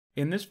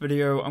In this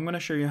video, I'm going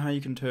to show you how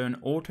you can turn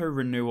auto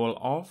renewal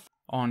off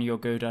on your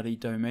GoDaddy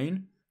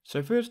domain.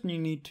 So first you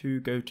need to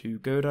go to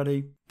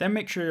GoDaddy, then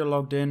make sure you're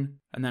logged in,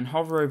 and then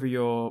hover over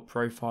your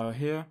profile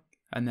here,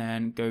 and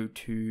then go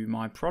to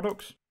My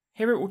Products.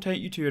 Here it will take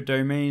you to your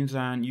domains,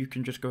 and you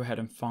can just go ahead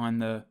and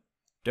find the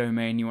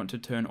domain you want to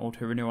turn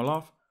auto renewal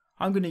off.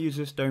 I'm going to use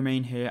this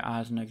domain here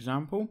as an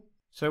example.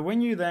 So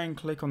when you then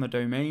click on the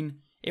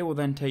domain, it will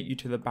then take you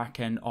to the back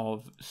end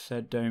of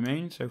said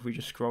domain. So if we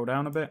just scroll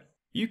down a bit,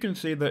 you can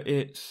see that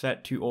it's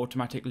set to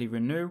automatically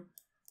renew,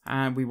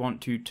 and we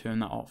want to turn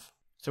that off.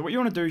 So what you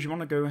want to do is you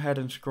want to go ahead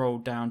and scroll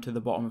down to the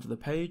bottom of the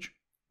page.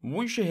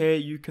 Once you're here,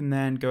 you can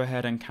then go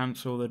ahead and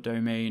cancel the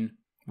domain,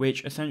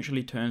 which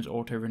essentially turns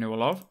auto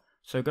renewal off.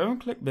 So go and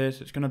click this.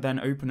 It's going to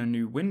then open a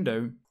new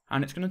window,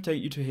 and it's going to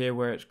take you to here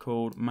where it's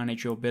called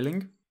Manage Your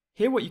Billing.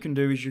 Here what you can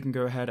do is you can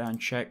go ahead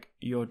and check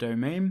your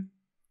domain.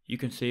 You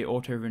can see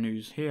auto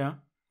renews here.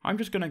 I'm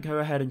just going to go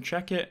ahead and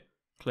check it,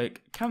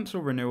 click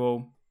cancel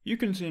renewal. You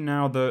can see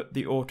now that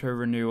the auto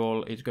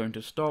renewal is going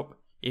to stop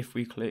if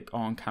we click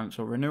on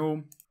cancel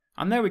renewal.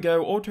 And there we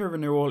go, auto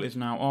renewal is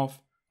now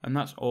off, and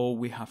that's all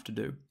we have to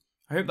do.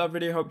 I hope that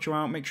video helped you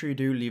out. Make sure you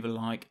do leave a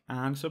like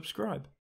and subscribe.